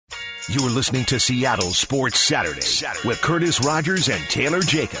You're listening to Seattle Sports Saturday with Curtis Rogers and Taylor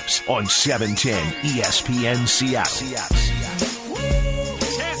Jacobs on 710 ESPN Seattle.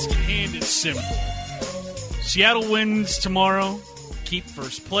 Task at hand is simple. Seattle wins tomorrow, keep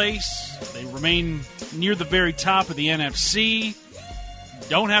first place. They remain near the very top of the NFC.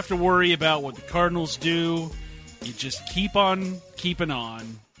 Don't have to worry about what the Cardinals do. You just keep on keeping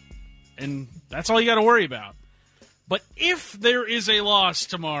on. And that's all you got to worry about. But if there is a loss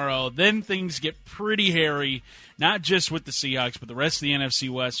tomorrow, then things get pretty hairy, not just with the Seahawks, but the rest of the NFC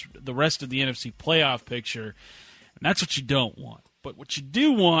West, the rest of the NFC playoff picture. And that's what you don't want. But what you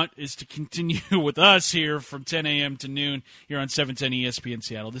do want is to continue with us here from 10 a.m. to noon here on 710 ESPN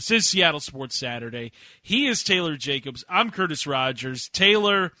Seattle. This is Seattle Sports Saturday. He is Taylor Jacobs. I'm Curtis Rogers.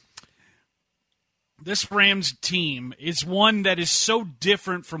 Taylor, this Rams team is one that is so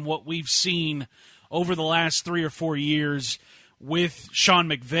different from what we've seen over the last 3 or 4 years with Sean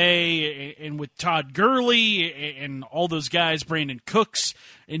McVay and with Todd Gurley and all those guys, Brandon Cooks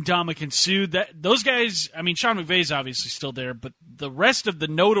and Ndamukong Suh. Those guys, I mean, Sean McVay's obviously still there, but the rest of the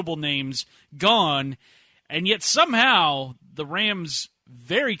notable names gone, and yet somehow the Rams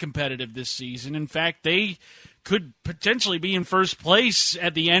very competitive this season. In fact, they could potentially be in first place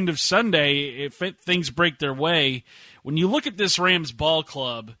at the end of Sunday if things break their way. When you look at this Rams ball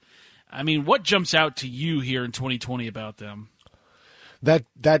club, I mean, what jumps out to you here in 2020 about them?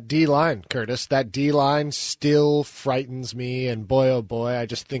 That D-line, Curtis, that D-line still frightens me, and boy, oh boy, I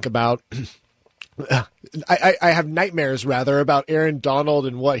just think about I have nightmares, rather, about Aaron Donald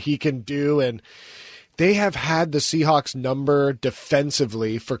and what he can do, and they have had the Seahawks number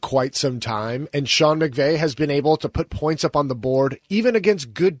defensively for quite some time, and Sean McVay has been able to put points up on the board even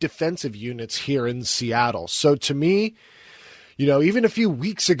against good defensive units here in Seattle. So to me, you know, even a few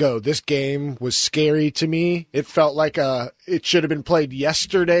weeks ago, this game was scary to me. It felt like it should have been played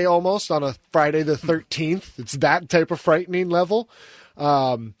yesterday almost on a Friday the 13th. It's that type of frightening level.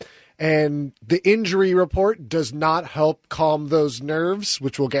 And the injury report does not help calm those nerves,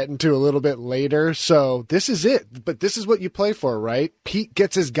 which we'll get into a little bit later. So this is it. But this is what you play for, right? Pete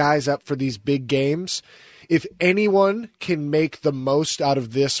gets his guys up for these big games. If anyone can make the most out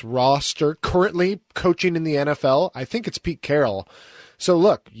of this roster currently coaching in the NFL, I think it's Pete Carroll. So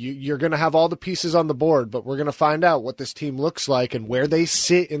look, you're going to have all the pieces on the board, but we're going to find out what this team looks like and where they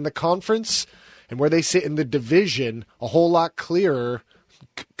sit in the conference and where they sit in the division a whole lot clearer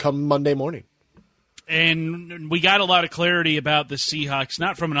come Monday morning. And we got a lot of clarity about the Seahawks,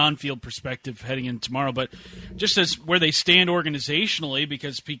 not from an on-field perspective heading in tomorrow, but just as where they stand organizationally,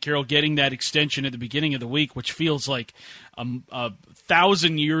 because Pete Carroll getting that extension at the beginning of the week, which feels like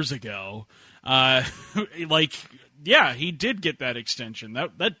 1,000 years ago. Yeah, he did get that extension.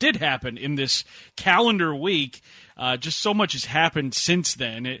 That did happen in this calendar week. Just so much has happened since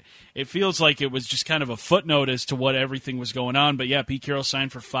then. It feels like it was just kind of a footnote as to what everything was going on. But, yeah, Pete Carroll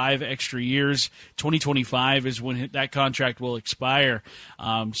signed for 5 extra years. 2025 is when that contract will expire.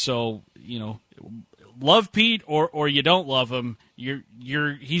 So, you know, love Pete or you don't love him.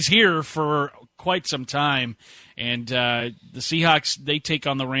 He's here for quite some time. And the Seahawks, they take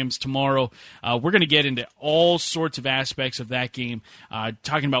on the Rams tomorrow. We're going to get into all sorts of aspects of that game,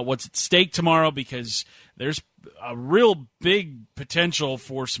 talking about what's at stake tomorrow, because there's a real big potential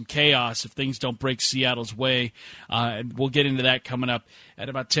for some chaos if things don't break Seattle's way. And we'll get into that coming up at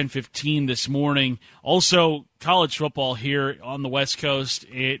about 10:15 this morning. Also, college football here on the West Coast,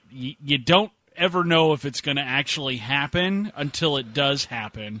 you don't ever know if it's going to actually happen until it does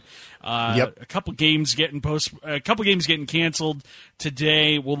happen. Yep. A couple games getting canceled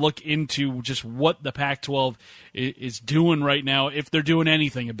today. We'll look into just what the Pac-12 is doing right now, if they're doing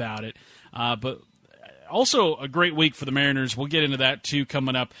anything about it. But also a great week for the Mariners. We'll get into that too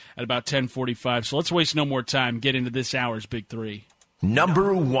coming up at about 10:45. So let's waste no more time. Get into this hour's Big Three.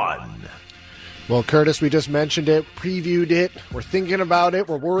 Number 1. Well, Curtis, we just mentioned it, previewed it. We're thinking about it.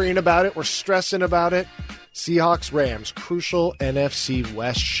 We're worrying about it. We're stressing about it. Seahawks-Rams, crucial NFC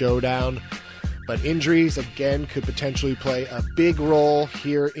West showdown. But injuries, again, could potentially play a big role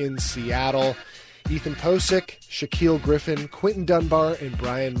here in Seattle. Ethan Posick, Shaquille Griffin, Quentin Dunbar, and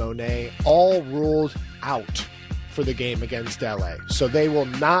Brian Monet all ruled out for the game against LA. So they will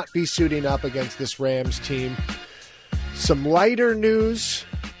not be suiting up against this Rams team. Some lighter news,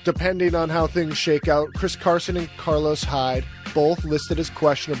 depending on how things shake out. Chris Carson and Carlos Hyde, both listed as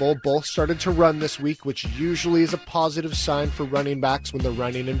questionable. Both started to run this week, which usually is a positive sign for running backs when they're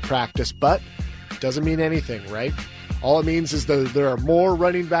running in practice, but doesn't mean anything, right? All it means is that there are more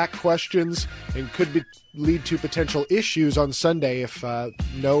running back questions and could lead to potential issues on Sunday if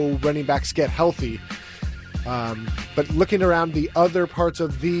no running backs get healthy. But looking around the other parts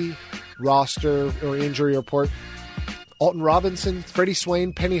of the roster or injury report. Alton Robinson, Freddie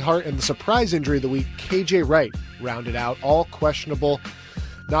Swain, Penny Hart, and the surprise injury of the week, KJ Wright, rounded out, all questionable.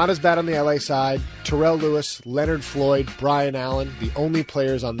 Not as bad on the LA side. Terrell Lewis, Leonard Floyd, Brian Allen, the only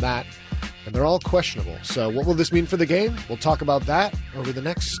players on that, and they're all questionable. So what will this mean for the game? We'll talk about that over the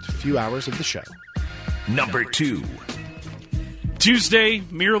next few hours of the show. Number 2. Tuesday,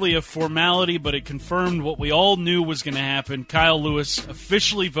 merely a formality, but it confirmed what we all knew was going to happen. Kyle Lewis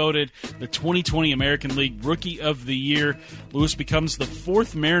officially voted the 2020 American League Rookie of the Year. Lewis becomes the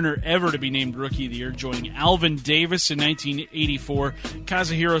 4th Mariner ever to be named Rookie of the Year, joining Alvin Davis in 1984,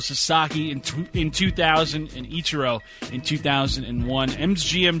 Kazuhiro Sasaki in 2000, and Ichiro in 2001.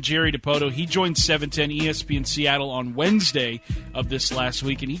 MGM Jerry DiPoto, he joined 710 ESPN Seattle on Wednesday of this last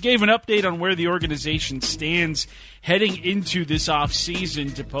week, and he gave an update on where the organization stands heading into this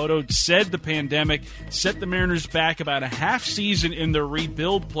offseason. DiPoto said the pandemic set the Mariners back about a half season in their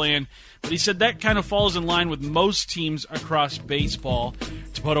rebuild plan, but he said that kind of falls in line with most teams across baseball.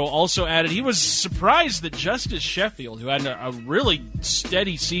 DiPoto also added he was surprised that Justice Sheffield, who had a really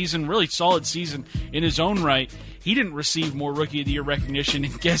steady season, really solid season in his own right, he didn't receive more Rookie of the Year recognition,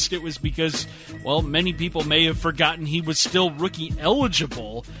 and guessed it was because, well, many people may have forgotten he was still rookie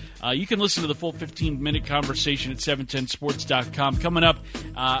eligible. You can listen to the full 15-minute conversation at 710sports.com. Coming up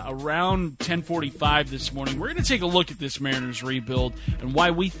around 10:45 this morning, we're going to take a look at this Mariners rebuild and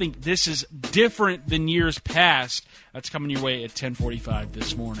why we think this is different than years past. That's coming your way at 10:45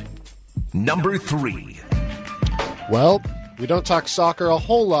 this morning. Number 3. Well, we don't talk soccer a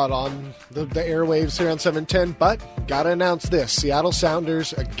whole lot on the airwaves here on 710, but gotta announce this. Seattle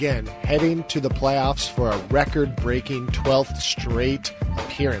Sounders, again, heading to the playoffs for a record-breaking 12th straight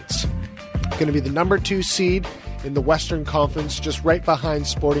appearance. Going to be the number 2 seed in the Western Conference, just right behind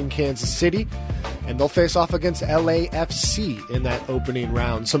Sporting Kansas City, and they'll face off against LAFC in that opening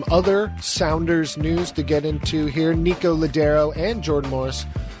round. Some other Sounders news to get into here. Nico Ladero and Jordan Morris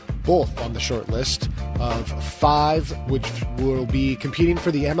both on the short list of 5, which will be competing for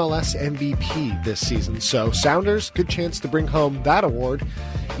the MLS MVP this season. So Sounders, good chance to bring home that award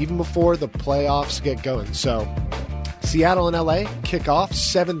even before the playoffs get going. So Seattle and LA kick off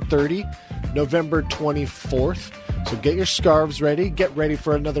 7:30, November 24th. So get your scarves ready. Get ready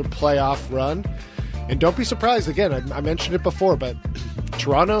for another playoff run. And don't be surprised, again, I mentioned it before, but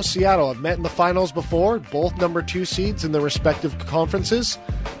Toronto, Seattle have met in the finals before. Both number 2 seeds in their respective conferences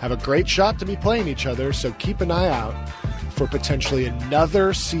have a great shot to be playing each other, so keep an eye out for potentially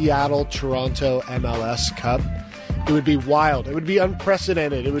another Seattle-Toronto MLS Cup. It would be wild. It would be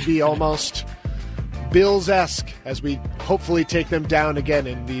unprecedented. It would be almost Bills-esque as we hopefully take them down again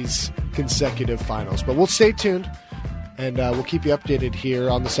in these consecutive finals. But we'll stay tuned. And we'll keep you updated here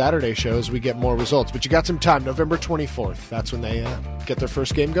on the Saturday show as we get more results. But you got some time, November 24th. That's when they get their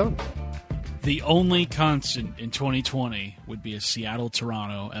first game going. The only constant in 2020 would be a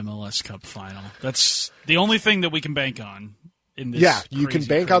Seattle-Toronto MLS Cup final. That's the only thing that we can bank on in this. Yeah, you can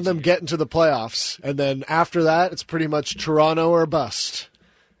bank on them getting to the playoffs. And then after that, it's pretty much Toronto or bust.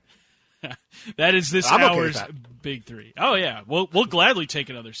 That is this hour's big 3. Oh, yeah. We'll gladly take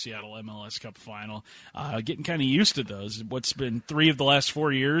another Seattle MLS Cup final. Getting kind of used to those. What's been 3 of the last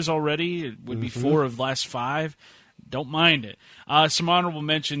 4 years already? It would be 4 of the last 5. Don't mind it. Some honorable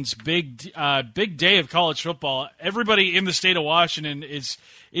mentions. Big day of college football. Everybody in the state of Washington is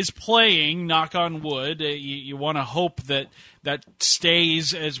playing, knock on wood. You want to hope that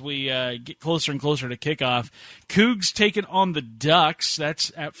stays as we get closer and closer to kickoff. Cougs taking on the Ducks.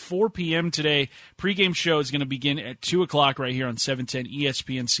 That's at 4 p.m. today. Pre-game show is going to begin at 2 o'clock right here on 710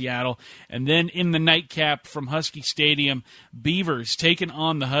 ESPN Seattle. And then in the nightcap from Husky Stadium, Beavers taking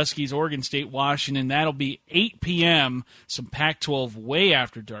on the Huskies, Oregon State, Washington. That'll be 8 p.m., some Pac-12 way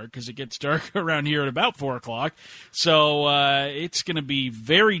after dark because it gets dark around here at about 4 o'clock. So it's going to be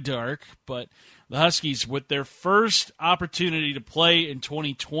very dark, but the Huskies, with their first opportunity to play in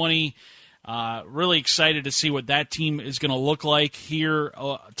 2020, really excited to see what that team is going to look like here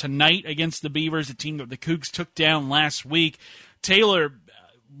tonight against the Beavers, a team that the Cougs took down last week. Taylor,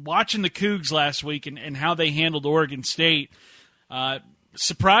 watching the Cougs last week and how they handled Oregon State,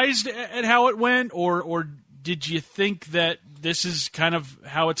 surprised at how it went, or did you think that this is kind of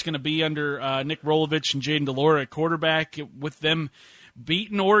how it's going to be under Nick Rolovich and Jaden Delora at quarterback with them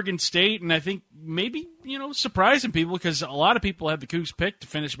beating Oregon State, and I think maybe, surprising people because a lot of people had the Cougs picked to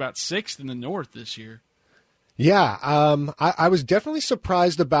finish about 6th in the North this year. Yeah, I was definitely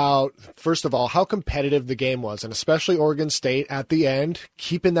surprised about, first of all, how competitive the game was, and especially Oregon State at the end,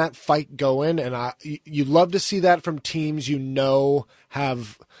 keeping that fight going. And you love to see that from teams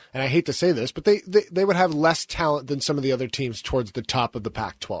have, and I hate to say this, but they would have less talent than some of the other teams towards the top of the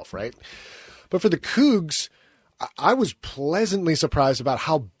Pac-12, right? But for the Cougs, I was pleasantly surprised about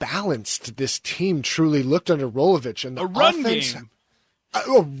how balanced this team truly looked under Rolovich. And the run offense, game.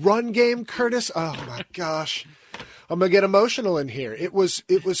 A run game, Curtis. Oh my gosh, I'm gonna get emotional in here. It was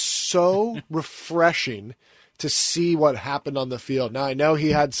so refreshing to see what happened on the field. Now I know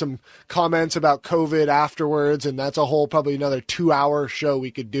he had some comments about COVID afterwards, and that's a whole probably another 2-hour show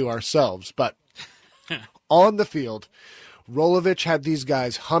we could do ourselves. But on the field, Rolovich had these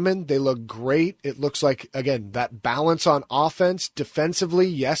guys humming. They look great. It looks like, again, that balance on offense. Defensively,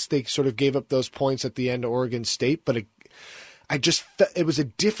 yes, they sort of gave up those points at the end to Oregon State, but it was a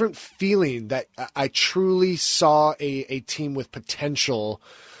different feeling that I truly saw a team with potential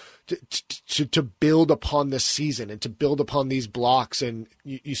to build upon this season and to build upon these blocks. And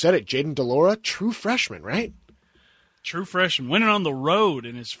you said it, Jayden de Laura, true freshman, right? True freshman, winning on the road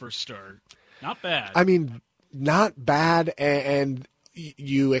in his first start. Not bad. I mean, not bad, and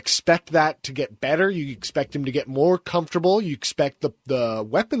you expect that to get better. You expect him to get more comfortable. You expect the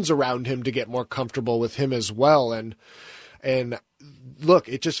weapons around him to get more comfortable with him as well. And look,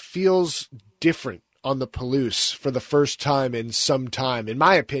 it just feels different on the Palouse for the first time in some time, in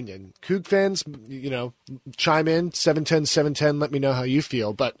my opinion. Coug fans, chime in, 710-710, let me know how you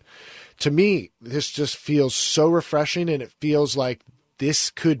feel. But to me, this just feels so refreshing, and it feels like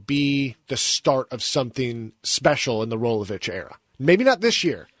this could be the start of something special in the Rolovich era. Maybe not this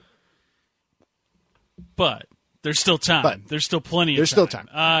year. But there's still time. There's still plenty of time. There's still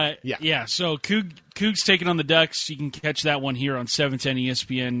time. Yeah, so Cougs taking on the Ducks. You can catch that one here on 710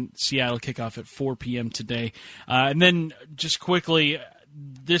 ESPN. Seattle kickoff at 4 p.m. today. And then just quickly,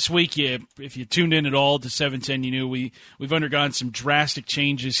 this week, if you tuned in at all to 710, you knew we've undergone some drastic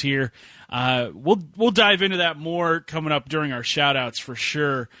changes here. We'll dive into that more coming up during our shout-outs for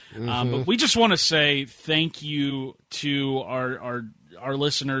sure. But we just want to say thank you to our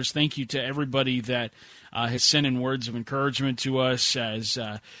listeners. Thank you to everybody that has sent in words of encouragement to us, as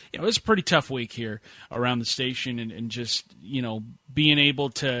it was a pretty tough week here around the station, and just being able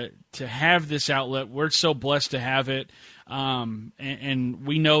to have this outlet. We're so blessed to have it, and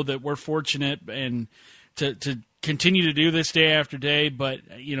we know that we're fortunate and to continue to do this day after day. But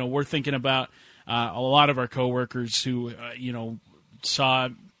we're thinking about a lot of our coworkers who saw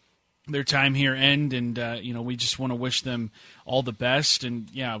their time here end, and we just want to wish them all the best. And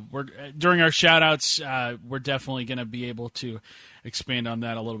we're during our shout outs, we're definitely going to be able to expand on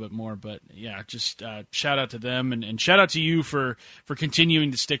that a little bit more. But just shout out to them, and shout out to you for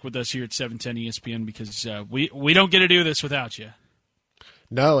continuing to stick with us here at 710 ESPN, because we don't get to do this without you.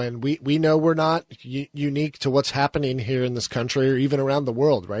 No, and we know we're not unique to what's happening here in this country or even around the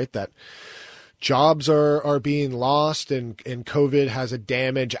world, right? That jobs are being lost, and COVID has a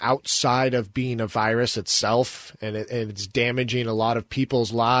damage outside of being a virus itself, and it's damaging a lot of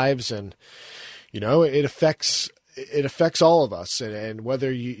people's lives, and it affects all of us, and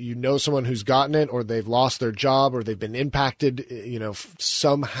whether you know someone who's gotten it, or they've lost their job, or they've been impacted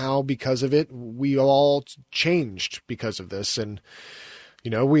somehow because of it. We all changed because of this, and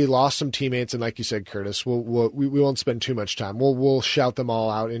we lost some teammates, and like you said, Curtis, we won't spend too much time. We'll shout them all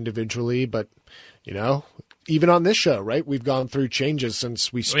out individually, but even on this show, right? We've gone through changes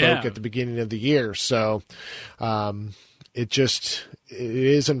since we spoke at the beginning of the year. So it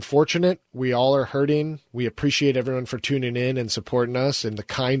is unfortunate. We all are hurting. We appreciate everyone for tuning in and supporting us and the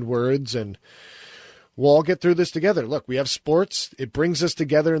kind words, and we'll all get through this together. Look, we have sports. It brings us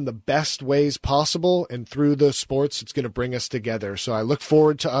together in the best ways possible, and through those sports, it's going to bring us together. So I look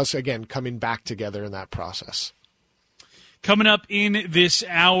forward to us, again, coming back together in that process. Coming up in this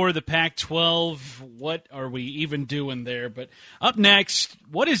hour, the Pac-12, what are we even doing there? But up next,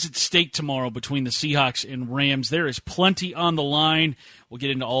 what is at stake tomorrow between the Seahawks and Rams? There is plenty on the line. We'll get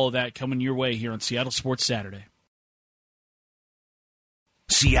into all of that coming your way here on Seattle Sports Saturday.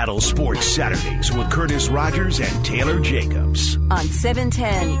 Seattle Sports Saturdays with Curtis Rogers and Taylor Jacobs on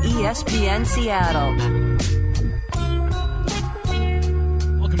 710 ESPN Seattle.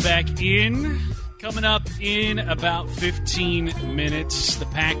 Welcome back in. Coming up in about 15 minutes, the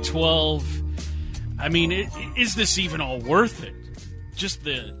Pac-12. I mean, is this even all worth it? Just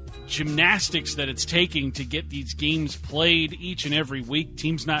the gymnastics that it's taking to get these games played each and every week.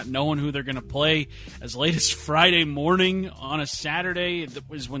 Teams not knowing who they're going to play as late as Friday morning on a Saturday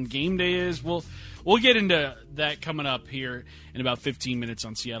is when game day is. We'll we'll get into that coming up here in about 15 minutes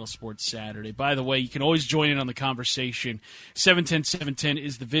on Seattle Sports Saturday. By the way, you can always join in on the conversation. 710-710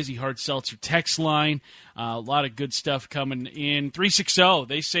 is the Vizzy Hard Seltzer text line. A lot of good stuff coming in. 360,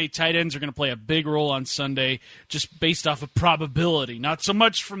 they say tight ends are going to play a big role on Sunday just based off of probability. Not so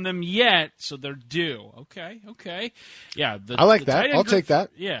much from them yet, so they're due. Okay. Yeah, I like that. I'll take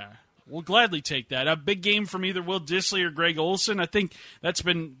that. Yeah. We'll gladly take that. A big game from either Will Dissly or Greg Olsen. I think that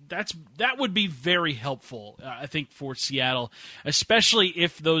would be very helpful. I think for Seattle, especially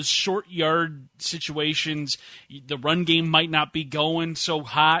if those short yard situations, the run game might not be going so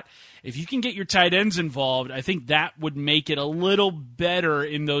hot. If you can get your tight ends involved, I think that would make it a little better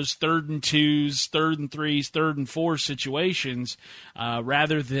in those 3rd and 2s, 3rd and 3s, 3rd and 4 situations,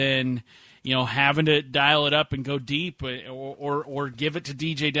 rather than having to dial it up and go deep or give it to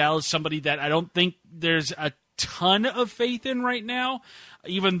DJ Dallas, somebody that I don't think there's a ton of faith in right now,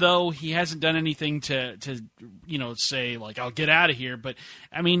 even though he hasn't done anything to say, like, I'll get out of here. But,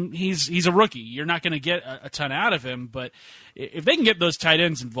 I mean, he's a rookie. You're not going to get a ton out of him. But if they can get those tight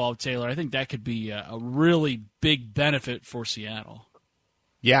ends involved, Taylor, I think that could be a really big benefit for Seattle.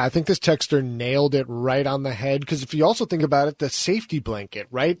 Yeah, I think this texter nailed it right on the head, because if you also think about it, the safety blanket,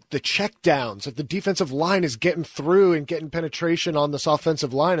 right? The check downs, if the defensive line is getting through and getting penetration on this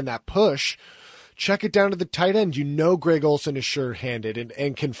offensive line and that push, check it down to the tight end. Greg Olsen is sure-handed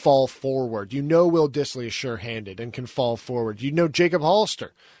and can fall forward. Will Dissly is sure-handed and can fall forward. Jacob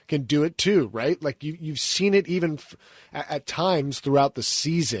Hollister can do it too, right? Like you've seen it even at times throughout the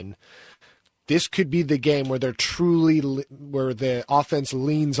season. This could be the game where where the offense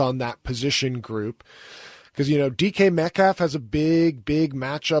leans on that position group. Because, DK Metcalf has a big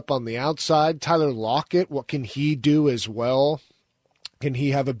matchup on the outside. Tyler Lockett, what can he do as well? Can he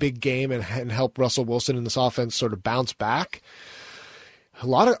have a big game and help Russell Wilson in this offense sort of bounce back? A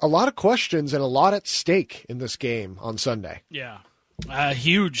lot of questions and a lot at stake in this game on Sunday. Yeah.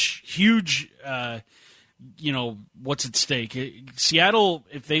 Huge, what's at stake. Seattle,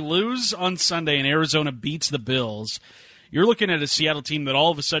 if they lose on Sunday and Arizona beats the Bills, you're looking at a Seattle team that all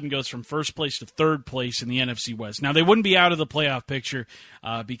of a sudden goes from first place to third place in the NFC West. Now, they wouldn't be out of the playoff picture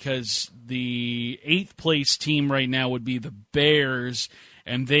because the 8th place team right now would be the Bears,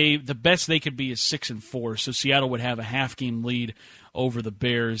 and the best they could be is 6-4. So Seattle would have a half-game lead over the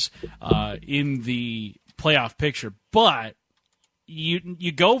Bears in the playoff picture. But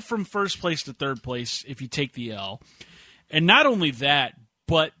you go from first place to third place if you take the L. And not only that,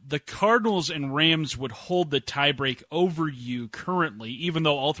 but the Cardinals and Rams would hold the tiebreak over you currently, even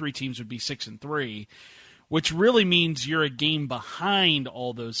though all 3 teams would be 6-3, which really means you're a game behind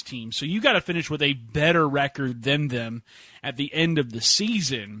all those teams. So you got to finish with a better record than them at the end of the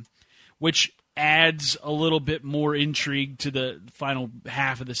season, which adds a little bit more intrigue to the final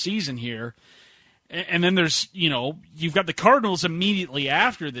half of the season here. And then there's, you've got the Cardinals immediately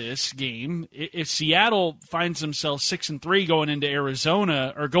after this game. If Seattle finds themselves 6-3 going into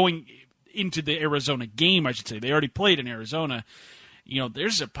Arizona, or going into the Arizona game, I should say, they already played in Arizona.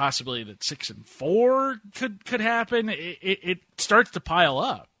 There's a possibility that 6-4 could happen. It starts to pile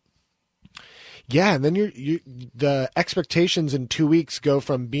up. Yeah, and then the expectations in 2 weeks go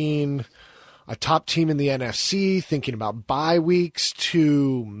from being a top team in the NFC, thinking about bye weeks,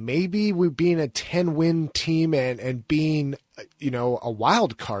 to maybe we being a 10-win team and being, a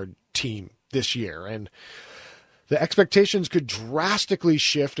wild card team this year. And the expectations could drastically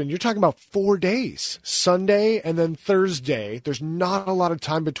shift. And you're talking about 4 days, Sunday and then Thursday. There's not a lot of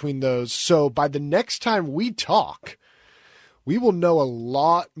time between those. So by the next time we talk, we will know a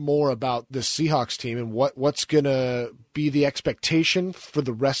lot more about the Seahawks team and what's going to be the expectation for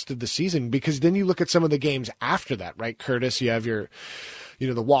the rest of the season. Because then you look at some of the games after that, right, Curtis? You have your,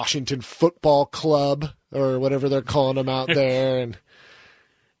 the Washington Football Club or whatever they're calling them out there. And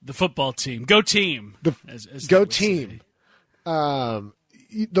the football team. Go team. As go team. The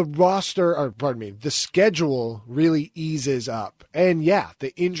the schedule really eases up. And yeah,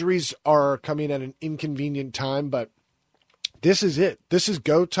 the injuries are coming at an inconvenient time, but this is it. This is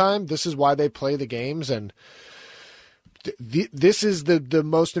go time. This is why they play the games. And this is the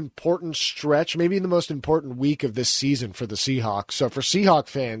most important stretch, maybe the most important week of this season for the Seahawks. So for Seahawk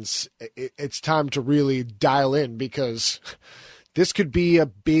fans, it's time to really dial in, because this could be a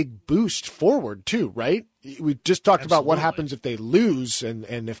big boost forward too, right? We just talked about what happens if they lose and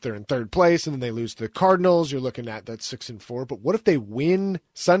if they're in third place and then they lose to the Cardinals. You're looking at that 6-4. But what if they win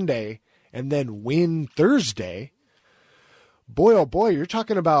Sunday and then win Thursday? Boy, oh boy, you're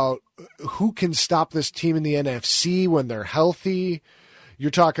talking about who can stop this team in the NFC when they're healthy. You're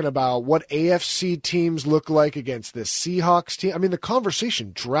talking about what AFC teams look like against this Seahawks team. I mean, the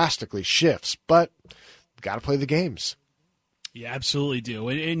conversation drastically shifts, but got to play the games. You absolutely do.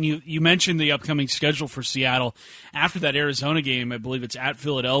 And you mentioned the upcoming schedule for Seattle. After that Arizona game, I believe it's at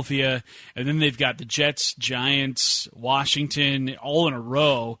Philadelphia, and then they've got the Jets, Giants, Washington, all in a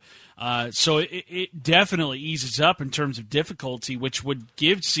row. So it definitely eases up in terms of difficulty, which would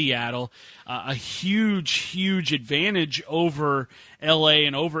give Seattle a huge, huge advantage over L.A.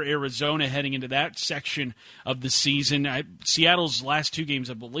 and over Arizona heading into that section of the season. Seattle's last two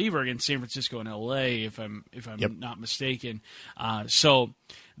games, I believe, are against San Francisco and L.A., if I'm not mistaken. So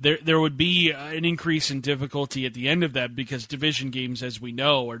there would be an increase in difficulty at the end of that because division games, as we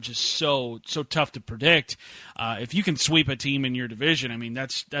know, are just so tough to predict. If you can sweep a team in your division, I mean,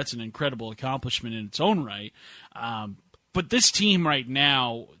 that's an incredible accomplishment in its own right. But this team right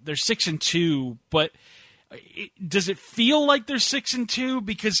now, they're 6-2, but does it feel like they're 6-2?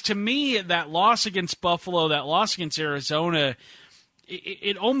 Because to me, that loss against Buffalo, that loss against Arizona,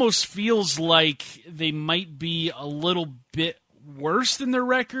 it almost feels like they might be a little bit worse than their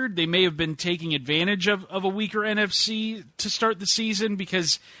record. They may have been taking advantage of a weaker NFC to start the season,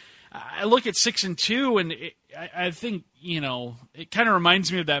 because I look at 6-2 and I think, it kind of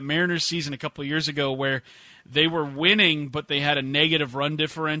reminds me of that Mariners season a couple of years ago where they were winning, but they had a negative run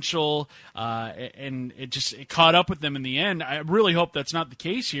differential, and it caught up with them in the end. I really hope that's not the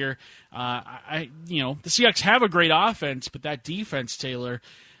case here. The Seahawks have a great offense, but that defense, Taylor,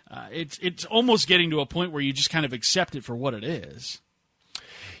 it's almost getting to a point where you just kind of accept it for what it is.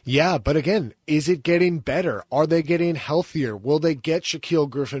 Yeah, but again, is it getting better? Are they getting healthier? Will they get Shaquille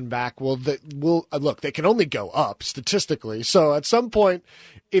Griffin back? Look, they can only go up statistically. So at some point,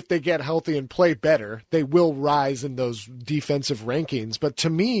 if they get healthy and play better, they will rise in those defensive rankings. But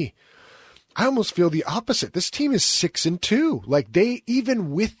to me, I almost feel the opposite. This team is 6-2. Like, they, even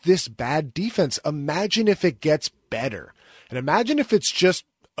with this bad defense, imagine if it gets better. And imagine if it's just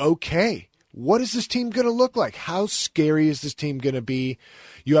okay. What is this team going to look like? How scary is this team going to be?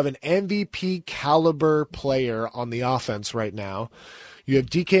 You have an MVP caliber player on the offense right now. You have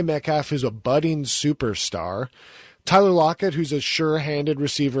DK Metcalf, who's a budding superstar. Tyler Lockett, who's as sure-handed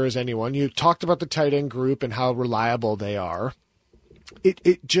receiver as anyone. You talked about the tight end group and how reliable they are.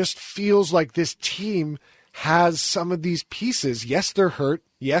 It just feels like this team has some of these pieces. Yes, they're hurt.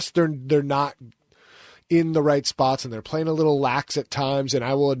 Yes, they're not in the right spots, and they're playing a little lax at times. And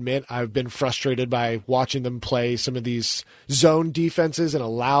I will admit, I've been frustrated by watching them play some of these zone defenses and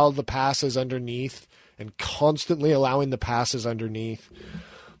allow the passes underneath and constantly allowing the passes underneath.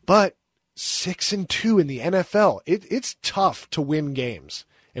 But 6-2 in the NFL, it's tough to win games.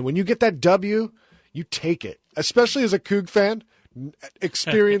 And when you get that W, you take it, especially as a Coug fan,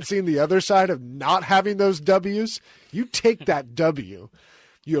 experiencing the other side of not having those W's. You take that W.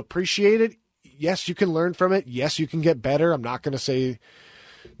 You appreciate it. Yes, you can learn from it. Yes, you can get better. I'm not going to say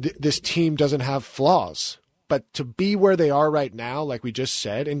this team doesn't have flaws. But to be where they are right now, like we just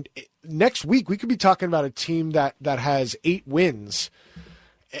said, and next week we could be talking about a team that has 8 wins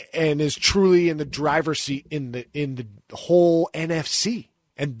and is truly in the driver's seat in the whole NFC.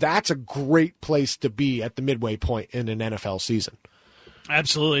 And that's a great place to be at the midway point in an NFL season.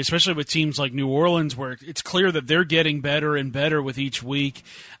 Absolutely, especially with teams like New Orleans, where it's clear that they're getting better and better with each week.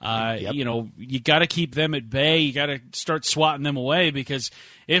 Yep. You got to keep them at bay. You got to start swatting them away, because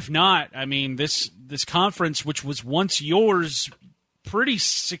if not, I mean, this conference, which was once yours pretty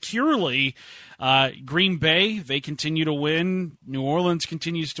securely, Green Bay, they continue to win. New Orleans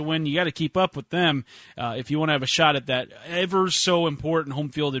continues to win. You got to keep up with them if you want to have a shot at that ever so important home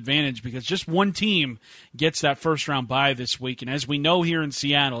field advantage, because just one team gets that first round bye this week. And as we know here in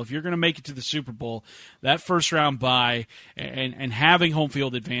Seattle, if you're going to make it to the Super Bowl, that first round bye and having home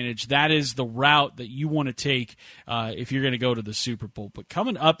field advantage, that is the route that you want to take if you're going to go to the Super Bowl. But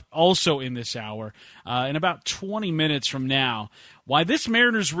coming up also in this hour, in about 20 minutes from now, why this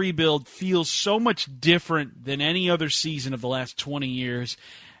Mariners rebuild feels so much different than any other season of the last 20 years.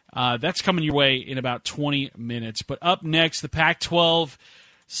 That's coming your way in about 20 minutes. But up next, the Pac-12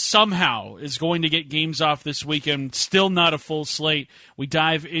 somehow is going to get games off this weekend. Still not a full slate. We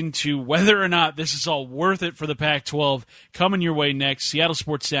dive into whether or not this is all worth it for the Pac-12. Coming your way next, Seattle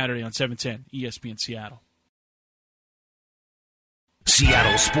Sports Saturday on 710 ESPN Seattle.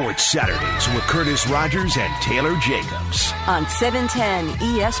 Seattle Sports Saturdays with Curtis Rogers and Taylor Jacobs on 710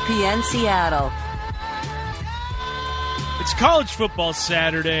 ESPN Seattle. It's college football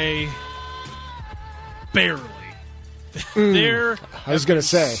Saturday. Barely. I was going to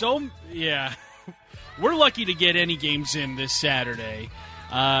say. We're lucky to get any games in this Saturday.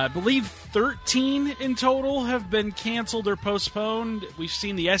 I believe 13 in total have been canceled or postponed. We've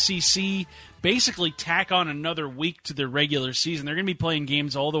seen the SEC basically tack on another week to their regular season. They're going to be playing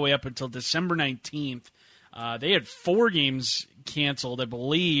games all the way up until December 19th. They had 4 games canceled, I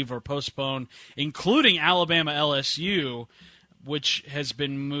believe, or postponed, including Alabama LSU, which has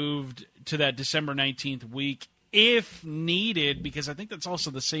been moved to that December 19th week if needed, because I think that's also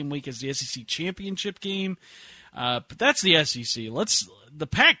the same week as the SEC championship game. But that's the SEC. The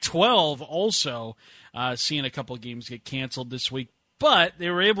Pac-12 also seeing a couple of games get canceled this week, but they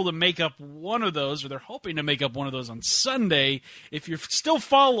were able to make up one of those, or they're hoping to make up one of those on Sunday. If you're still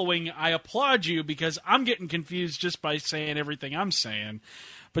following, I applaud you, because I'm getting confused just by saying everything I'm saying.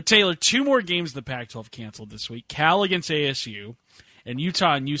 But Taylor, 2 more games the Pac-12 canceled this week: Cal against ASU and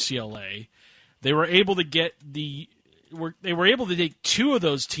Utah and UCLA. They were able to get They were able to take 2 of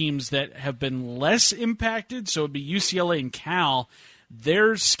those teams that have been less impacted, so it would be UCLA and Cal.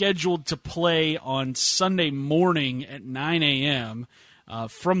 They're scheduled to play on Sunday morning at 9 a.m.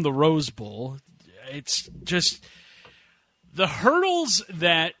 From the Rose Bowl. It's just the hurdles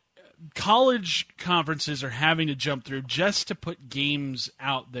that college conferences are having to jump through just to put games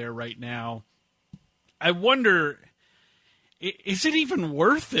out there right now. I wonder, is it even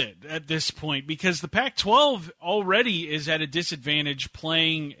worth it at this point? Because the Pac-12 already is at a disadvantage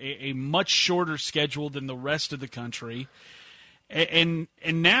playing a much shorter schedule than the rest of the country. And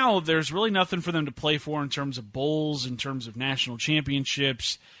now there's really nothing for them to play for in terms of bowls, in terms of national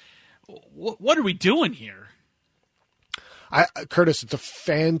championships. What are we doing here? Curtis, it's a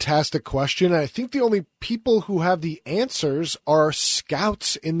fantastic question. I think the only people who have the answers are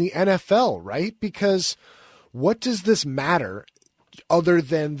scouts in the NFL, right? Because what does this matter other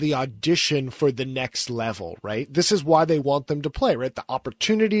than the audition for the next level, right? This is why they want them to play, right? The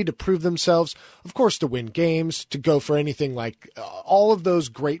opportunity to prove themselves, of course, to win games, to go for anything like all of those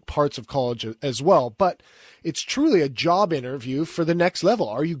great parts of college as well. But it's truly a job interview for the next level.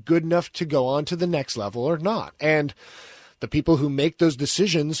 Are you good enough to go on to the next level or not? And the people who make those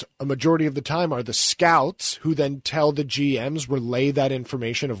decisions a majority of the time are the scouts, who then tell the GMs, relay that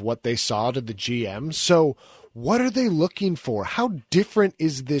information of what they saw to the GMs. So what are they looking for? How different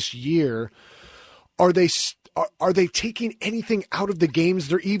is this year? Are they taking anything out of the games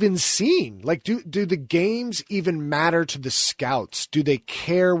they're even seeing? Like, do the games even matter to the scouts? Do they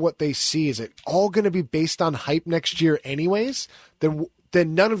care what they see? Is it all going to be based on hype next year anyways?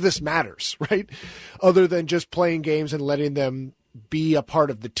 Then none of this matters, right? Other than just playing games and letting them be a part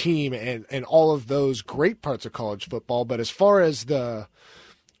of the team and all of those great parts of college football. But as far as the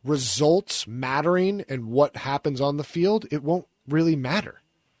results mattering and what happens on the field, it won't really matter.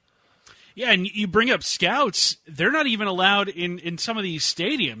 Yeah, and you bring up scouts. They're not even allowed in some of these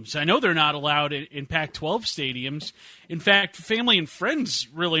stadiums. I know they're not allowed in Pac-12 stadiums. In fact, family and friends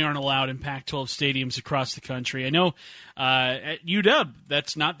really aren't allowed in Pac-12 stadiums across the country. I know at UW,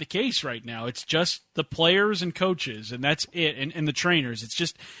 that's not the case right now. It's just the players and coaches, and that's it, and the trainers. It's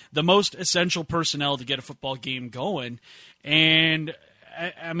just the most essential personnel to get a football game going. And,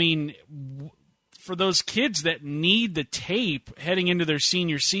 I mean, for those kids that need the tape heading into their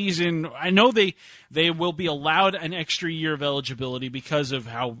senior season, I know they will be allowed an extra year of eligibility because of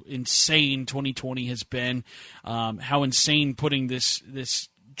how insane 2020 has been, how insane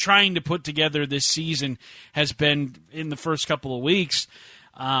trying to put together this season has been in the first couple of weeks.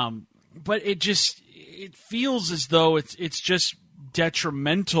 But it feels as though it's just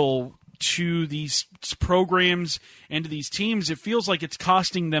detrimental to these programs and to these teams. It feels like it's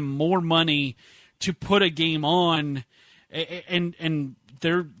costing them more money to put a game on, and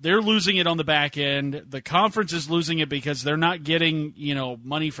they're losing it on the back end. The conference is losing it because they're not getting,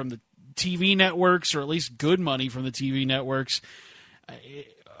 money from the TV networks, or at least good money from the TV networks.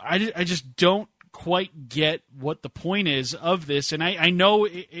 I just don't quite get what the point is of this. And I know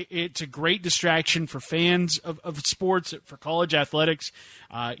it's a great distraction for fans of sports, for college athletics,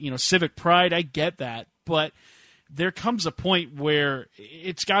 civic pride. I get that. But there comes a point where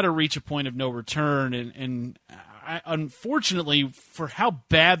it's got to reach a point of no return. And unfortunately, for how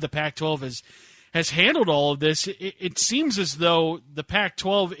bad the Pac-12 has handled all of this, it seems as though the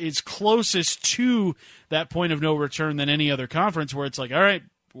Pac-12 is closest to that point of no return than any other conference, where it's like, all right,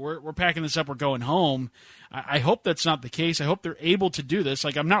 we're packing this up, we're going home. I hope that's not the case. I hope they're able to do this.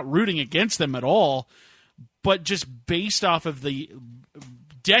 Like, I'm not rooting against them at all, but just based off of the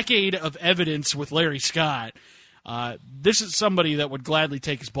decade of evidence with Larry Scott, this is somebody that would gladly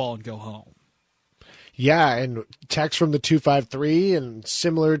take his ball and go home. Yeah, and text from the 253, and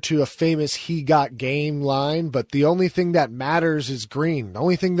similar to a famous "he got game" line, but the only thing that matters is green. The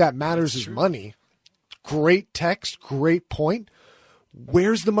only thing that matters is money. Great text, great point.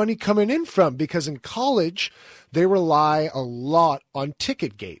 where's the money coming in from? Because in college, they rely a lot on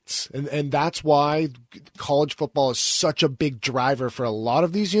ticket gates. And that's why college football is such a big driver for a lot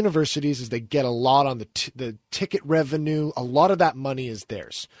of these universities, is they get a lot on the ticket revenue. A lot of that money is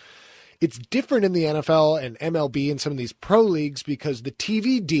theirs. It's different in the NFL and MLB and some of these pro leagues because the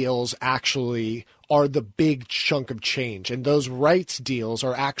TV deals actually are the big chunk of change. And those rights deals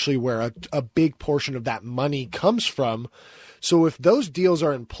are actually where a big portion of that money comes from. So if those deals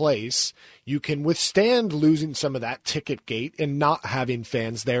are in place, you can withstand losing some of that ticket gate and not having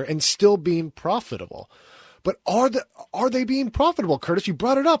fans there and still being profitable. But are they being profitable, Curtis? You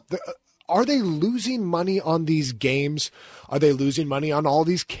brought it up. Are they losing money on these games? Are they losing money on all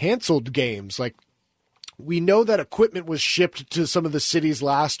these canceled games? Like, we know that equipment was shipped to some of the cities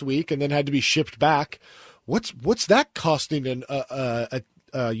last week and then had to be shipped back. What's that costing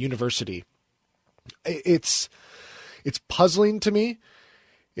a university? It's puzzling to me.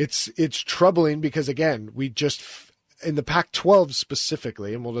 It's troubling because, again, we just, in the Pac-12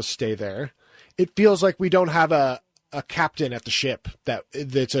 specifically, and we'll just stay there, it feels like we don't have a captain at the ship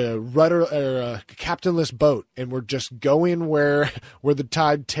that's a rudder or a captainless boat, and we're just going where the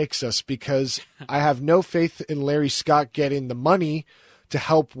tide takes us, because I have no faith in Larry Scott getting the money to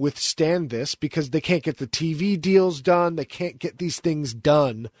help withstand this, because they can't get the TV deals done. They can't get these things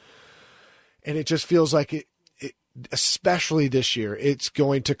done. And it just feels like it, especially this year, it's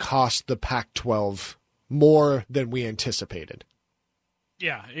going to cost the Pac-12 more than we anticipated.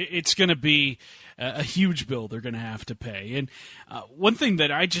 Yeah, it's going to be a huge bill they're going to have to pay. And one thing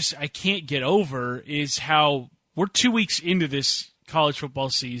that I can't get over is how we're 2 weeks into this college football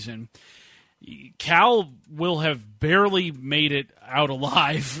season. Cal will have barely made it out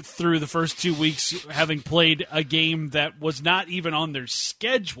alive through the first 2 weeks, having played a game that was not even on their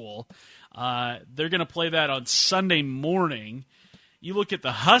schedule. They're going to play that on Sunday morning. You look at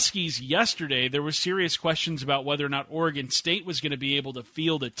the Huskies yesterday, there were serious questions about whether or not Oregon State was going to be able to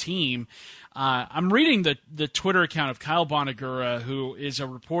field a team. I'm reading the Twitter account of Kyle Bonagura, who is a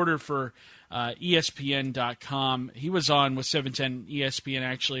reporter for ESPN.com. He was on with 710 ESPN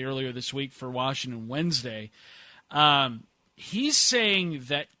actually earlier this week for Washington Wednesday. He's saying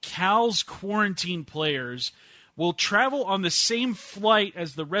that Cal's quarantine players will travel on the same flight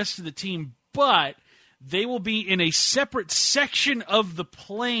as the rest of the team, but they will be in a separate section of the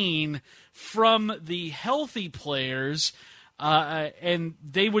plane from the healthy players, and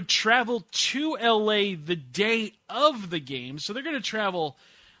they would travel to LA the day of the game. So they're going to travel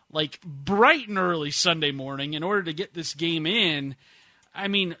like bright and early Sunday morning in order to get this game in. I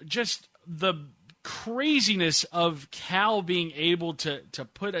mean, just the craziness of Cal being able to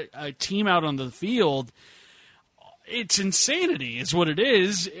put a team out on the field. It's insanity is what it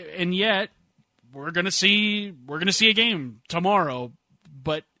is, and yet we're gonna see a game tomorrow.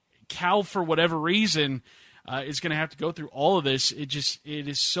 But Cal, for whatever reason, is going to have to go through all of this. It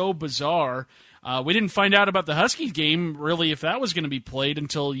is so bizarre. We didn't find out about the Huskies game, really, if that was going to be played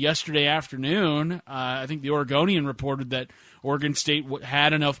until yesterday afternoon. I think the Oregonian reported that Oregon State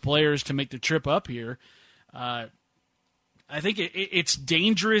had enough players to make the trip up here. I think it's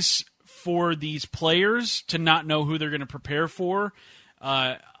dangerous for these players to not know who they're going to prepare for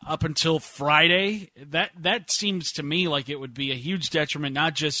up until Friday. That seems to me like it would be a huge detriment,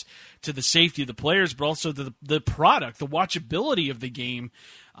 not just to the safety of the players, but also to the product, the watchability of the game,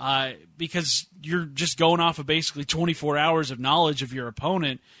 because you're just going off of basically 24 hours of knowledge of your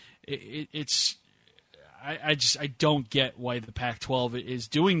opponent. I don't get why the Pac-12 is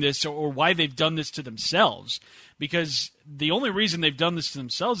doing this, or why they've done this to themselves, because the only reason they've done this to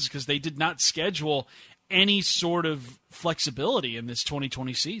themselves is because they did not schedule any sort of flexibility in this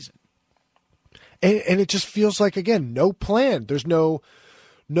 2020 season. And it just feels like, again, no plan. There's no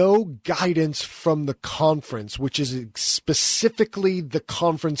guidance from the conference, which is specifically the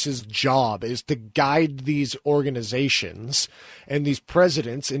conference's job, is to guide these organizations and these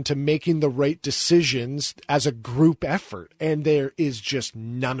presidents into making the right decisions as a group effort. And there is just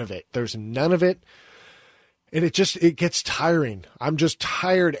none of it. There's none of it. And it gets tiring. I'm just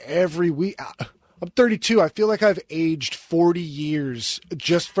tired every week. I'm 32. I feel like I've aged 40 years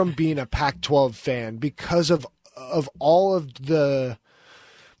just from being a Pac-12 fan because of all of the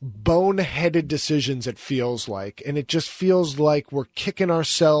boneheaded decisions it feels like. And it just feels like we're kicking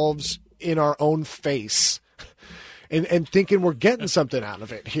ourselves in our own face and thinking we're getting something out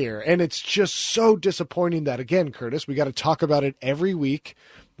of it here. And it's just so disappointing that, again, Curtis, we got to talk about it every week.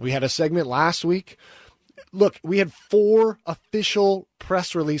 We had a segment last week. Look, we had 4 official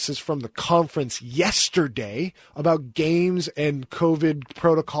press releases from the conference yesterday about games and COVID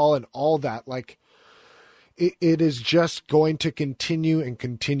protocol and all that. Like, it is just going to continue and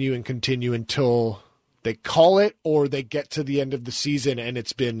continue and continue until they call it or they get to the end of the season and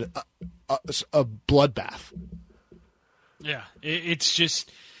it's been a bloodbath. Yeah, it's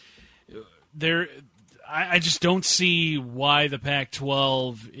just there. I just don't see why the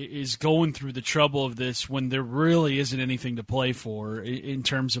Pac-12 is going through the trouble of this when there really isn't anything to play for in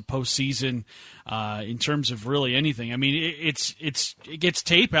terms of postseason, in terms of really anything. I mean, it gets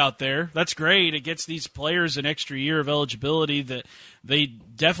tape out there. That's great. It gets these players an extra year of eligibility that they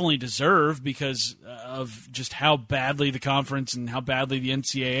definitely deserve because of just how badly the conference and how badly the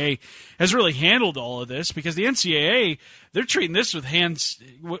NCAA has really handled all of this. Because the NCAA, they're treating this with hands,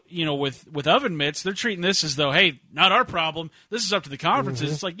 with oven mitts. They're treating this as though, hey, not our problem. This is up to the conferences.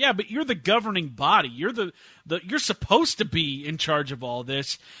 Mm-hmm. It's like, yeah, but you're the governing body. You're you're supposed to be in charge of all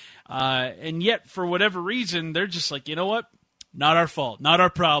this. And yet, for whatever reason, they're just like, you know what? Not our fault. Not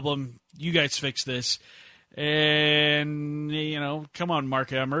our problem. You guys fix this. And, come on,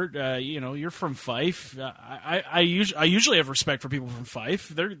 Mark Emmert. You're from Fife. I usually have respect for people from Fife.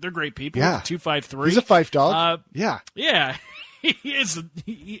 They're great people. Yeah. 253. He's a Fife dog. Yeah. Yeah. He's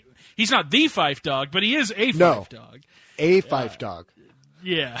not the Fife dog, but he is a Fife dog. A Fife dog.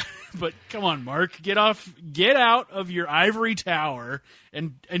 Yeah. But come on, Mark. Get out of your ivory tower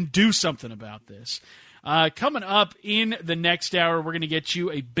and do something about this. Coming up in the next hour, we're going to get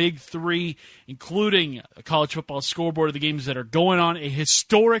you a big three, including a college football scoreboard of the games that are going on, a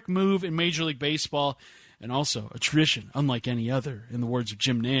historic move in Major League Baseball, and also a tradition unlike any other, in the words of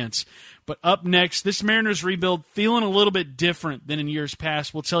Jim Nantz. But up next, this Mariners rebuild feeling a little bit different than in years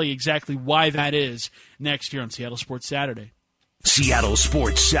past. We'll tell you exactly why that is next here on Seattle Sports Saturday. Seattle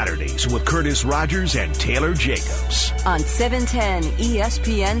Sports Saturdays with Curtis Rogers and Taylor Jacobs. On 710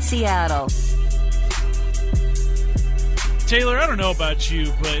 ESPN Seattle. Taylor, I don't know about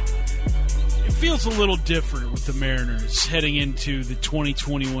you, but it feels a little different with the Mariners heading into the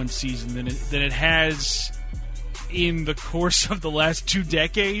 2021 season than it has in the course of the last 2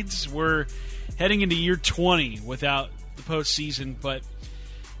 decades. We're heading into year 20 without the postseason, but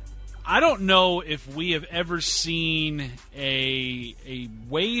I don't know if we have ever seen a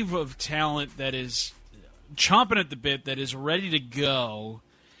wave of talent that is chomping at the bit, that is ready to go,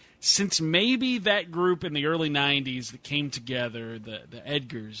 since maybe that group in the early 90s that came together, the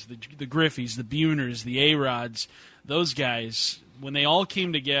Edgars, the Griffeys, the Buners, the A-Rods, those guys, when they all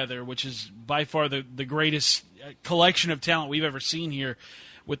came together, which is by far the greatest collection of talent we've ever seen here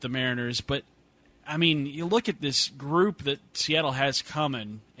with the Mariners. But, I mean, you look at this group that Seattle has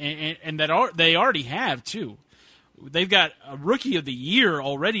coming, and that they already have, too. They've got a Rookie of the Year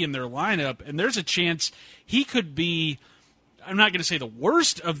already in their lineup, and there's a chance he could be, I'm not going to say the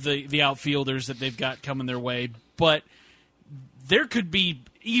worst of the outfielders that they've got coming their way, but there could be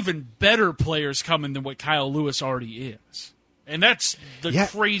even better players coming than what Kyle Lewis already is. And that's the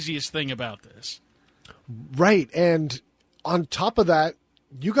craziest thing about this. Right. And on top of that,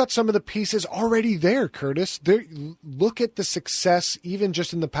 you got some of the pieces already there, Curtis. Look at the success, even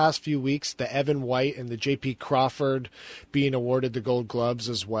just in the past few weeks, the Evan White and the J.P. Crawford being awarded the Gold Gloves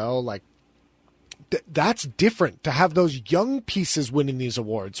as well. Like, that's different to have those young pieces winning these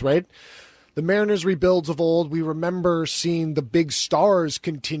awards, right? The Mariners rebuilds of old, we remember seeing the big stars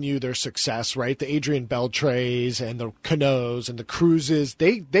continue their success, right? The Adrian Beltres and the Canoes and the Cruzes,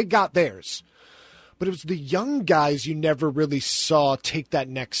 they got theirs. But it was the young guys you never really saw take that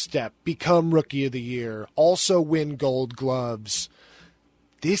next step, become Rookie of the Year, also win Gold Gloves.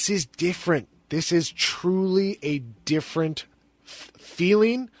 This is different. This is truly a different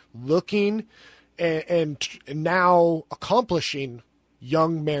feeling, looking, and now accomplishing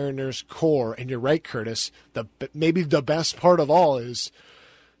young Mariners core. And you're right, Curtis. Maybe the best part of all is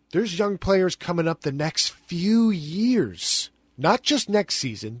there's young players coming up the next few years, not just next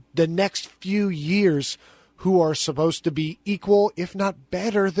season, the next few years, who are supposed to be equal, if not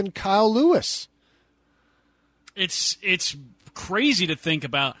better, than Kyle Lewis. It's crazy to think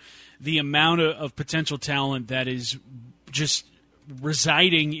about the amount of potential talent that is just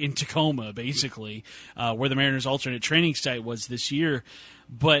residing in Tacoma, basically, where the Mariners' alternate training site was this year.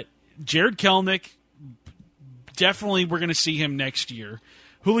 But Jared Kelenic, definitely we're going to see him next year.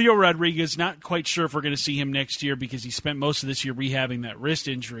 Julio Rodriguez, not quite sure if we're going to see him next year because he spent most of this year rehabbing that wrist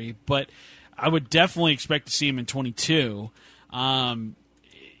injury, but I would definitely expect to see him in 22.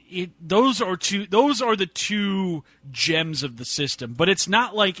 Those are the two gems of the system, but it's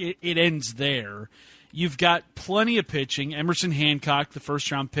not like it ends there. You've got plenty of pitching. Emerson Hancock, the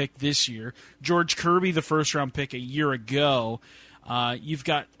first-round pick this year. George Kirby, the first-round pick a year ago. You've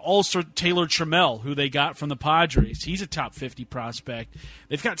got also Taylor Trammell, who they got from the Padres. He's a top 50 prospect.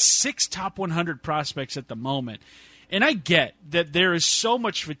 They've got 6 top 100 prospects at the moment. And I get that there is so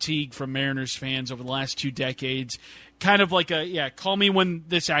much fatigue from Mariners fans over the last 2 decades. Kind of like call me when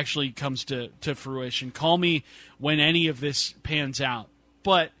this actually comes to fruition. Call me when any of this pans out.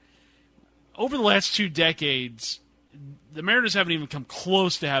 But over the last 2 decades, the Mariners haven't even come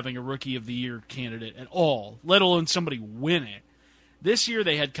close to having a Rookie of the Year candidate at all, let alone somebody win it. This year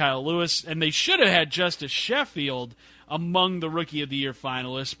they had Kyle Lewis, and they should have had Justice Sheffield among the Rookie of the Year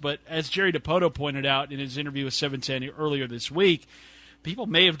finalists. But as Jerry DiPoto pointed out in his interview with 710 earlier this week, people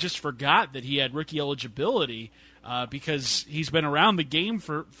may have just forgot that he had rookie eligibility because he's been around the game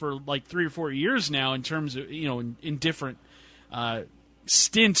for like 3 or 4 years now in terms of, in different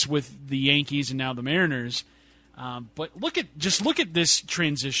stints with the Yankees and now the Mariners. But look at this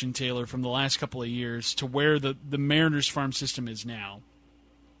transition, Taylor, from the last couple of years to where the Mariners farm system is now.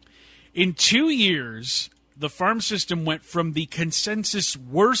 In 2 years, the farm system went from the consensus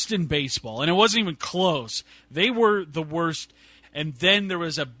worst in baseball, and it wasn't even close. They were the worst, and then there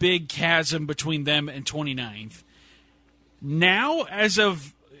was a big chasm between them and 29th. Now, as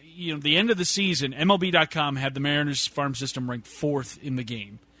of the end of the season, MLB.com had the Mariners farm system ranked 4th in the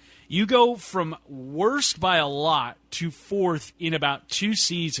game. You go from worst by a lot to 4th in about 2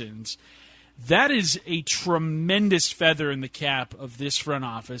 seasons. That is a tremendous feather in the cap of this front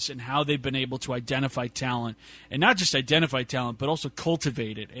office and how they've been able to identify talent, and not just identify talent, but also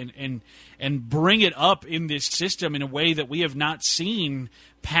cultivate it and bring it up in this system in a way that we have not seen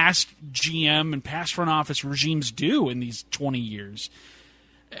past GM and past front office regimes do in these 20 years.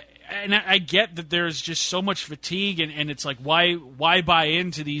 And I get that there's just so much fatigue, and it's like, why buy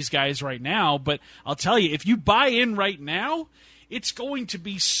into these guys right now? But I'll tell you, if you buy in right now, it's going to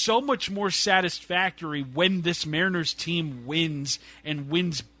be so much more satisfactory when this Mariners team wins and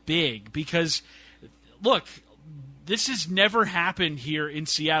wins big. Because, look, this has never happened here in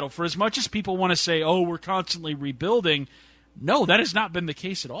Seattle. For as much as people want to say, oh, we're constantly rebuilding, no, that has not been the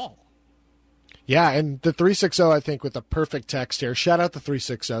case at all. Yeah, and the 360, I think, with the perfect text here. Shout out the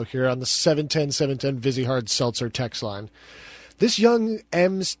 360 here on the 710 Vizzy Hard Seltzer text line. This young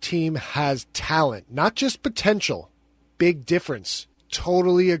M's team has talent, not just potential. Big difference.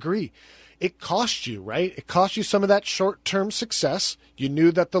 Totally agree. It cost you, right? It cost you some of that short-term success. You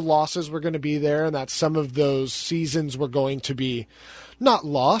knew that the losses were going to be there and that some of those seasons were going to be not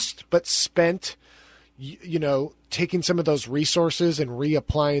lost, but spent, taking some of those resources and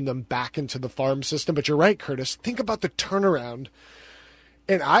reapplying them back into the farm system. But you're right, Curtis. Think about the turnaround.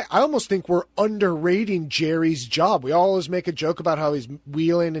 And I almost think we're underrating Jerry's job. We always make a joke about how he's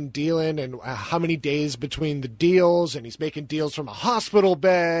wheeling and dealing and how many days between the deals, and he's making deals from a hospital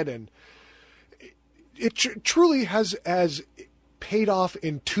bed. And it truly has paid off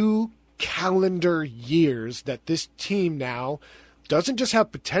in 2 calendar years that this team now doesn't just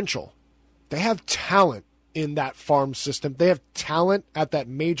have potential. They have talent in that farm system. They have talent at that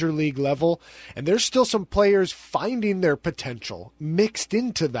major league level, and there's still some players finding their potential mixed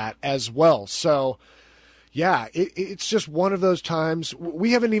into that as well. So, yeah, it's just one of those times.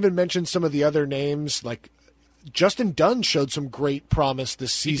 We haven't even mentioned some of the other names, like Justin Dunn showed some great promise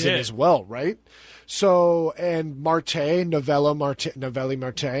this season as well, right? So, and Noelvi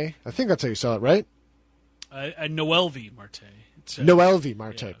Marte, I think that's how you saw it, right? Noelvi Marte. Noelvi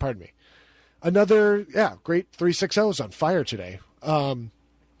Marte, pardon me. Another, great 360s on fire today.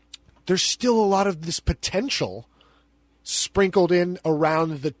 There's still a lot of this potential sprinkled in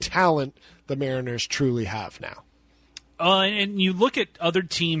around the talent the Mariners truly have now. And you look at other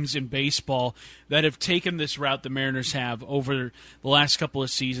teams in baseball that have taken this route the Mariners have over the last couple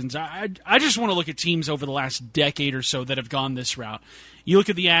of seasons. I just want to look at teams over the last decade or so that have gone this route. You look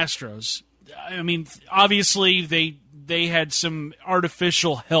at the Astros. I mean, obviously they had some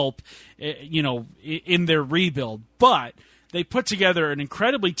artificial help, in their rebuild, but they put together an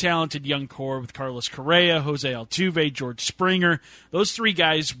incredibly talented young core with Carlos Correa, Jose Altuve, George Springer. Those 3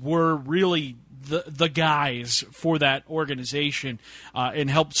 guys were really the guys for that organization and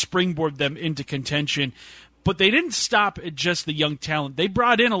helped springboard them into contention. But they didn't stop at just the young talent. They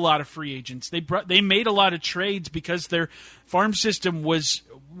brought in a lot of free agents. They made a lot of trades because their farm system was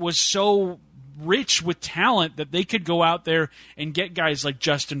so rich with talent that they could go out there and get guys like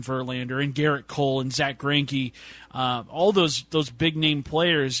Justin Verlander and Garrett Cole and Zach Greinke, all those big name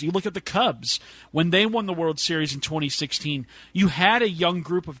players. You look at the Cubs when they won the World Series in 2016. You had a young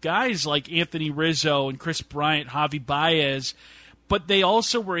group of guys like Anthony Rizzo and Chris Bryant, Javi Baez, but they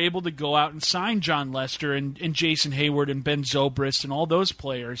also were able to go out and sign John Lester and Jason Hayward and Ben Zobrist and all those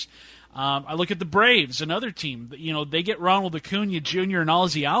players. I look at the Braves, another team. You know, they get Ronald Acuna Jr. and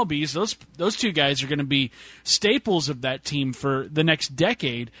Ozzie Albies. Those two guys are going to be staples of that team for the next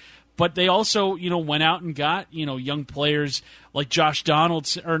decade. But they also, you know, went out and got, you know, young players like Josh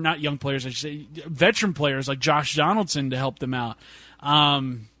Donaldson, or not young players, I should say, veteran players like Josh Donaldson to help them out.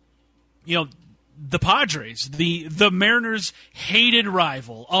 You know, the Padres, the Mariners' hated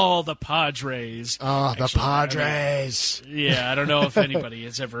rival. Oh, the Padres. Oh, the Padres. I don't know if anybody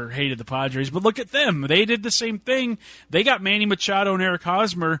has ever hated the Padres, but look at them. They did the same thing. They got Manny Machado and Eric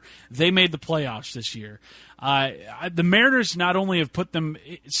Hosmer. They made the playoffs this year. The Mariners not only have put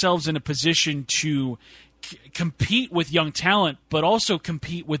themselves in a position to compete with young talent, but also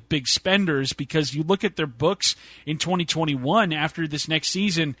compete with big spenders, because you look at their books in 2021 after this next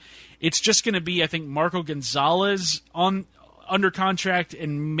season, it's just going to be, I think, Marco Gonzalez under contract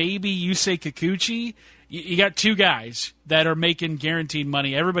and maybe Yusei Kikuchi. You got two guys that are making guaranteed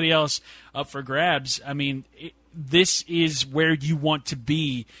money. Everybody else up for grabs. I mean, this is where you want to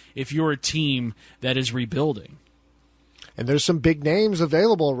be if you're a team that is rebuilding. And there's some big names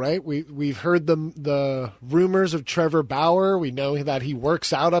available, right? We've heard the rumors of Trevor Bauer. We know that he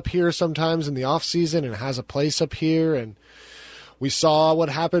works out up here sometimes in the offseason and has a place up here. And we saw what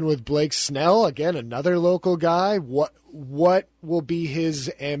happened with Blake Snell, again, another local guy. What will be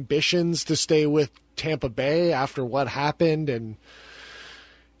his ambitions to stay with Tampa Bay after what happened? And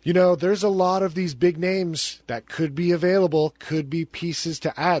you know, there's a lot of these big names that could be available, could be pieces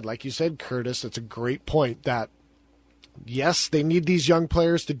to add. Like you said, Curtis, that's a great point that, yes, they need these young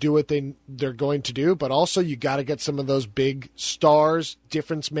players to do what they're going to do, but also you got to get some of those big stars,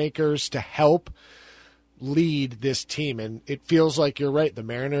 difference makers to help lead this team. And it feels like you're right. The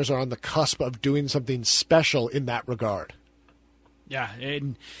Mariners are on the cusp of doing something special in that regard. Yeah,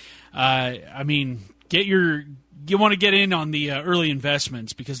 and I mean, you want to get in on the early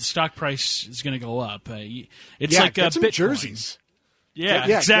investments because the stock price is going to go up. It's like get some Bitcoin. Jerseys. Yeah,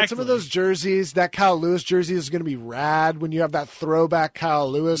 Get exactly. some of those jerseys. That Kyle Lewis jersey is going to be rad when you have that throwback Kyle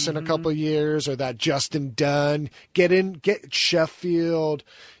Lewis in a couple of years, or that Justin Dunn. Get Sheffield,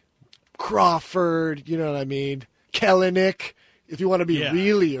 Crawford, you know what I mean? Kellenic, if you want to be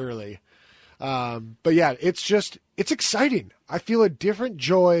really early. But yeah, it's exciting. I feel a different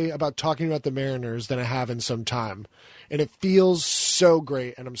joy about talking about the Mariners than I have in some time. And it feels so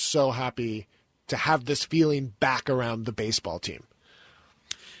great, and I'm so happy to have this feeling back around the baseball team.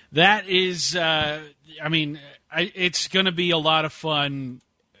 That is, it's going to be a lot of fun,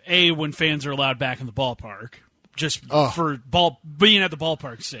 A, when fans are allowed back in the ballpark, just for being at the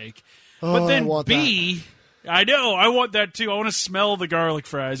ballpark's sake. But then B, I know, I want that too. I want to smell the garlic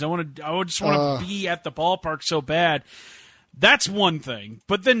fries. I just want to be at the ballpark so bad. That's one thing.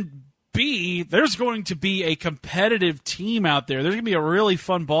 But then B, there's going to be a competitive team out there. There's going to be a really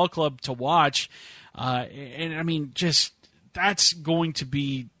fun ball club to watch. And I mean, just that's going to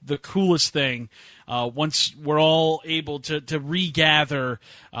be the coolest thing once we're all able to regather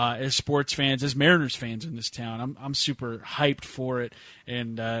as sports fans, as Mariners fans in this town. I'm super hyped for it,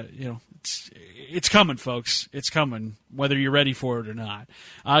 and it's coming, folks. It's coming, whether you're ready for it or not.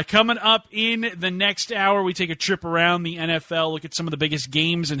 Coming up in the next hour, we take a trip around the NFL, look at some of the biggest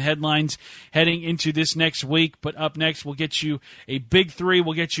games and headlines heading into this next week. But up next, we'll get you a big three.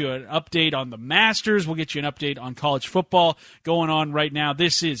 We'll get you an update on the Masters. We'll get you an update on college football going on right now.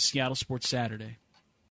 This is Seattle Sports Saturday.